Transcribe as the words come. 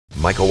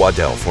Michael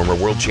Waddell, former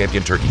world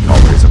champion turkey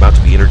caller, is about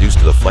to be introduced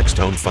to the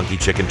Flextone Funky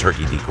Chicken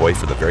turkey decoy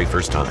for the very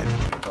first time.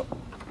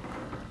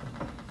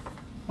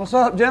 What's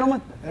up, gentlemen?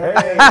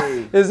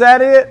 Hey! Is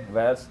that it?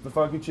 That's the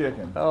Funky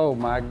Chicken. Oh,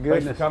 my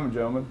goodness. Thanks for coming,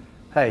 gentlemen.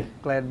 Hey,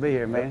 glad to be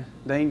here, man.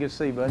 Dean, good to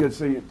see you, buddy. Good to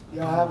see you.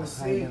 Y'all have a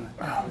seat.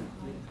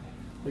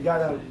 We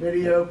got a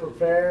video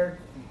prepared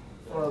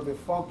for the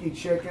Funky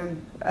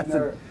Chicken.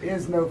 There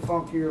is no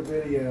funkier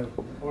video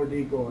or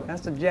decoy.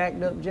 That's a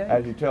jacked up Jake.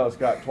 As you tell, it's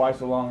got twice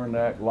the longer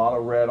neck, a lot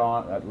of red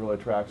on it. That really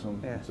attracts them.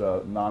 Yeah. It's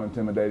a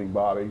non-intimidating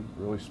body,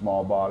 really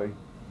small body.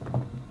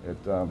 It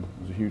was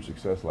a huge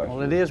success last year.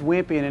 Well, it is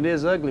wimpy and it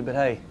is ugly, but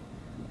hey,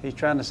 he's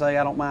trying to say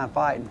I don't mind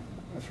fighting.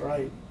 That's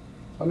right.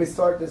 Let me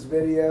start this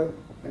video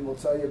and we'll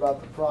tell you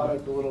about the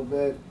product a little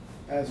bit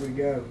as we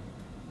go.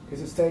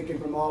 This is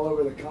taken from all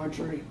over the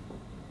country.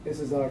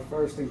 This is our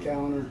first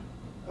encounter.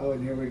 Oh,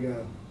 and here we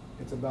go.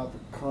 It's about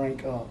to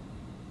crank up.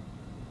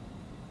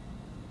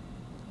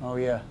 Oh,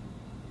 yeah.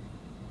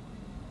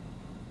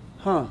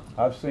 Huh.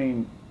 I've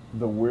seen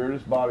the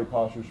weirdest body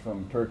postures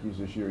from turkeys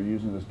this year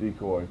using this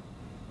decoy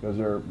because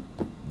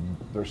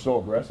they're so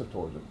aggressive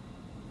towards it.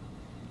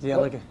 Yeah,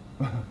 look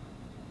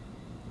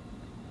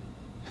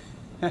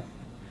at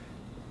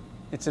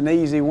It's an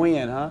easy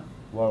win, huh?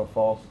 A lot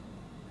of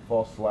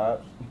false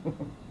slaps.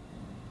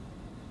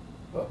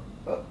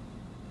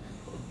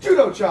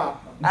 Judo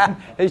chop.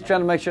 He's trying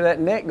to make sure that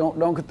neck don't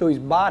go through his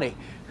body.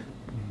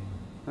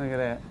 Look at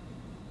that.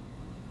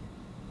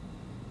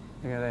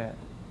 Look at that.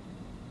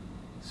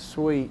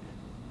 Sweet.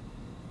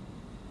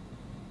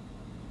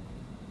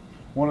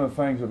 One of the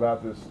things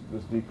about this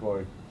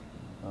decoy,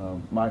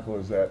 Michael,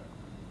 is that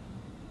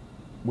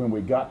when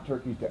we got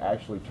turkeys to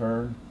actually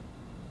turn,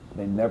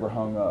 they never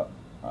hung up.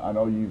 I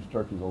know you use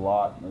turkeys a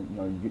lot. You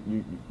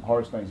know,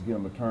 hardest thing is to get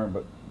them to turn,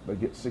 but they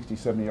get 60,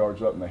 70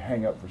 yards up and they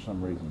hang up for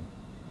some reason.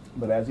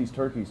 But as these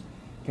turkeys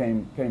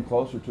came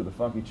closer to the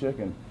Funky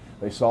Chicken,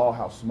 they saw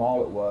how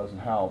small it was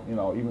and how, you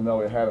know, even though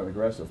it had an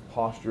aggressive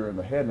posture in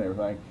the head and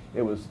everything,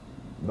 it was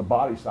the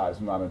body size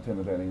was not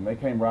intimidating. And they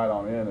came right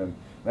on in, and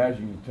as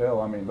you can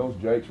tell, I mean, those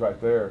jakes right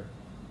there,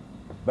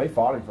 they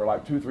fought him for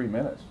like 2-3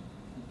 minutes.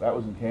 That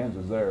was in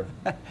Kansas there.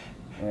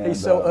 And,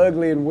 he's so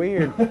ugly and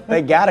weird.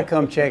 They got to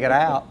come check it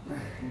out.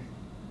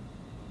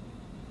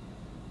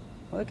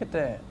 Look at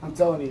that. I'm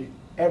telling you,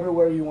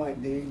 everywhere you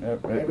went, Dean,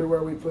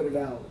 everywhere we put it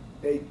out,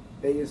 they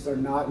just are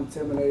not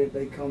intimidated.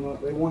 They come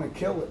up, they want to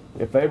kill it.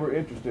 If they were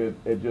interested,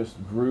 it just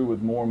grew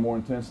with more and more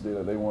intensity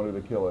that they wanted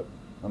to kill it.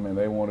 I mean,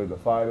 they wanted to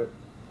fight it.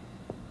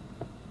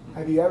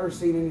 Have you ever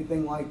seen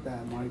anything like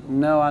that, Michael?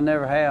 No, I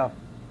never have.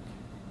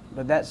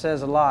 But that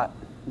says a lot.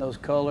 Those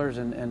colors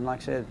and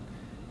like I said,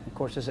 of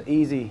course, it's an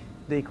easy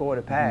decoy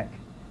to pack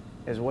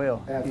as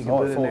well. Absolutely. You can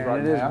put it in there. Right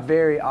And in it is half.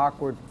 very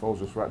awkward.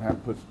 Folds just right in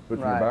half, puts Right. in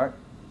your back,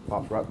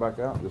 pops right back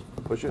out. Just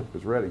push it.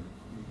 It's ready.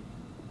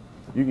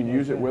 You can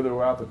use it with or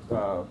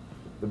without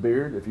the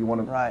beard. If you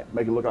want to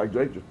make it look like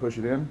Jake, just push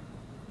it in.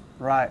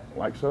 Right.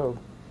 Like so.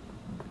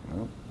 You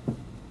know,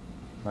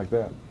 like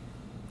that.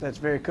 That's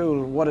very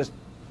cool. What it's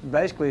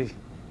basically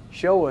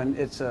showing,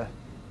 it's a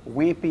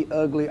wimpy,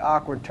 ugly,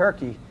 awkward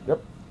turkey.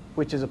 Yep.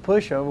 Which is a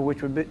pushover,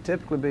 which would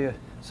typically be a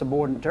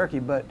subordinate turkey,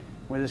 but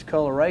with his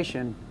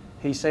coloration,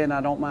 he's saying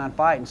I don't mind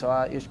fighting, so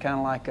it's kind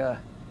of like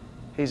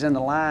he's in the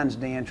lion's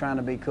den trying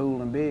to be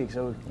cool and big,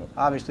 so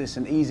obviously it's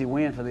an easy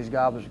win for these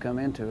gobblers to come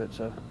into it,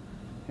 so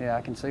yeah,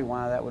 I can see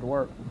why that would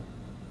work.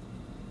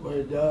 Well,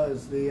 it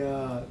does.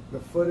 The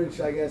footage,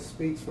 I guess,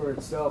 speaks for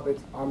itself.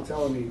 I'm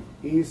telling you,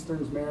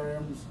 Easterns,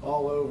 Merriams,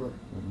 all over.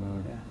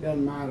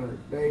 Doesn't matter.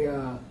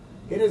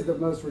 It is the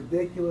most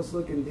ridiculous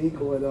looking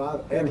decoy that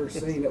I've ever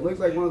seen. It looks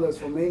like one of those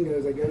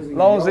flamingos that goes in your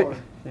yard.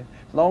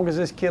 As long as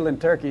it's killing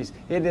turkeys,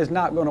 it is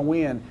not going to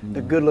win the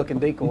good looking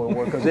decoy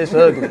award because it's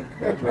ugly.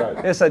 That's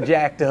right. It's a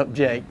jacked up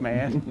Jake,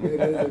 man. It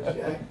is a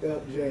jacked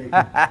up Jake.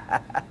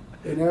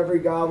 And every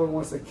gobbler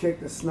wants to kick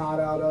the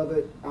snot out of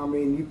it. I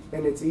mean,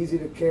 and it's easy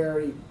to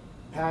carry,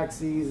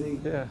 packs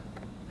easy. Yeah.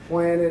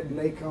 Plant it, and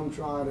they come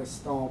try to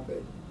stomp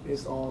it.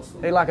 It's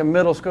awesome. He's like a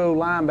middle school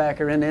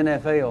linebacker in the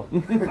NFL.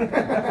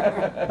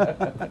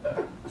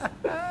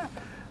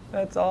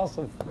 That's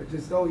awesome. But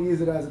just don't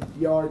use it as a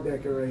yard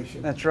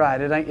decoration. That's right.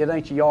 It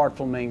ain't your yard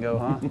flamingo,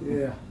 huh?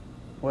 Yeah.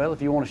 Well,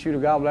 if you want to shoot a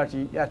gobbler out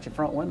your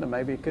front window,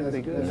 maybe it could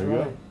be good. That's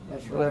right.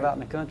 That's right. Live out in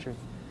the country.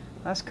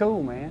 That's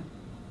cool, man.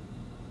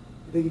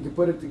 You think you can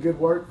put it to good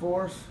work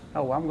for us?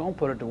 Oh, I'm going to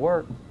put it to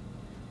work.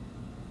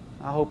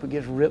 I hope it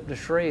gets ripped to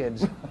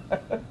shreds.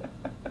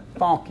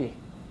 Funky.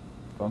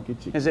 Funky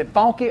chicken. Is it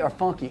funky or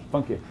funky?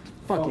 Funky.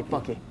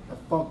 Funky. A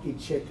funky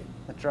chicken.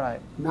 That's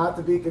right. Not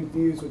to be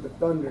confused with the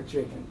thunder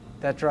chicken.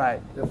 That's right.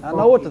 The I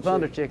know what the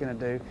funky thunder chicken will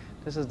do.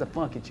 This is the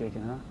funky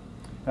chicken, huh?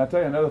 And I'll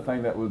tell you another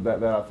thing that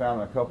I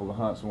found in a couple of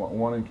hunts.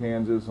 One in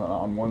Kansas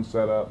on one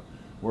setup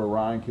where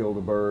Ryan killed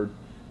a bird,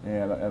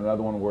 and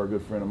another one where a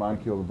good friend of mine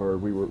killed a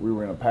bird. We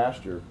were in a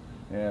pasture,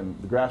 and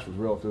the grass was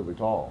relatively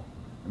tall.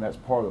 And that's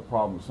part of the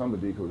problem with some of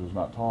the decoys is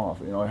not tall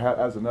enough. You know, it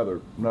has another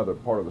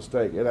part of the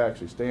stake. It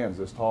actually stands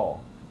this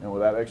tall. And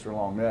with that extra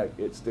long neck,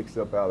 it sticks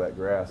up out of that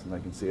grass, and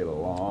they can see it a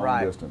long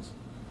distance.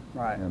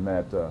 Right. And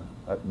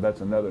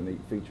that's another neat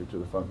feature to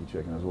the Funky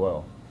Chicken as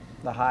well.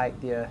 The height,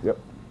 yeah. Yep.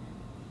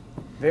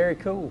 Very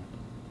cool.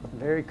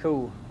 Very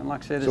cool. And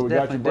like I said, So it's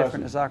definitely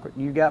different. It's awkward.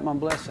 You got my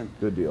blessing.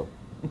 Good deal.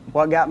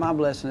 What got my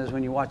blessing is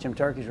when you watch them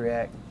turkeys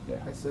react. Yeah.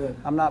 That's it.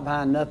 I'm not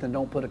buying nothing.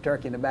 Don't put a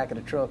turkey in the back of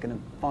the truck, and the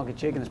Funky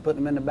Chicken is putting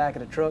them in the back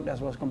of the truck.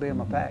 That's what's going to be in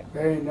my pack.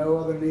 There ain't no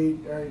other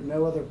need. There ain't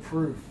no other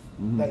proof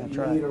that That's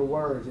you right. need or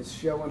words. It's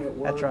showing it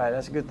works. That's right.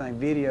 That's a good thing.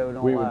 Video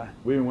don't lie.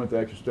 We even went the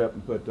extra step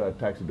and put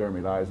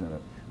taxidermied eyes in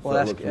it. Well, So it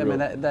that's. looks I mean,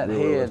 that real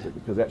head. realistic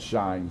because that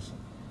shines.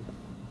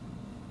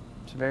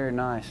 It's very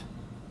nice.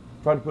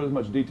 Tried to put as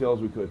much detail as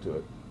we could to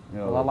it. You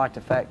know, Well, I like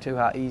the fact too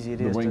how easy it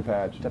the is wing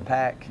patch to and-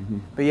 pack.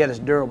 Mhm. But yet it's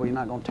durable. You're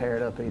not going to tear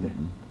it up either.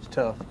 It's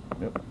tough.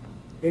 Yep.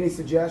 Any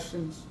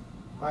suggestions?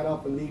 Right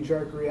off a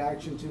knee-jerk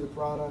reaction to the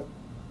product.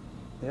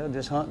 Yeah,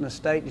 just hunting a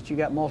state that you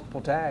got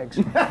multiple tags.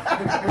 That's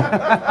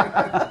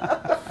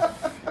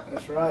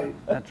right.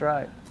 That's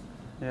right.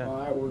 Yeah. All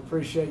right. We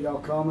appreciate y'all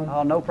coming.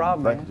 Oh, no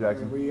problem, Thank you, man.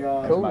 Jackson. We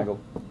Thanks, Cool. Michael.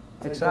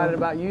 Excited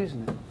about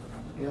using it.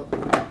 Yep.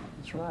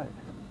 That's right.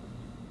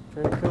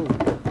 Very cool.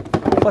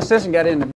 What's this one got in the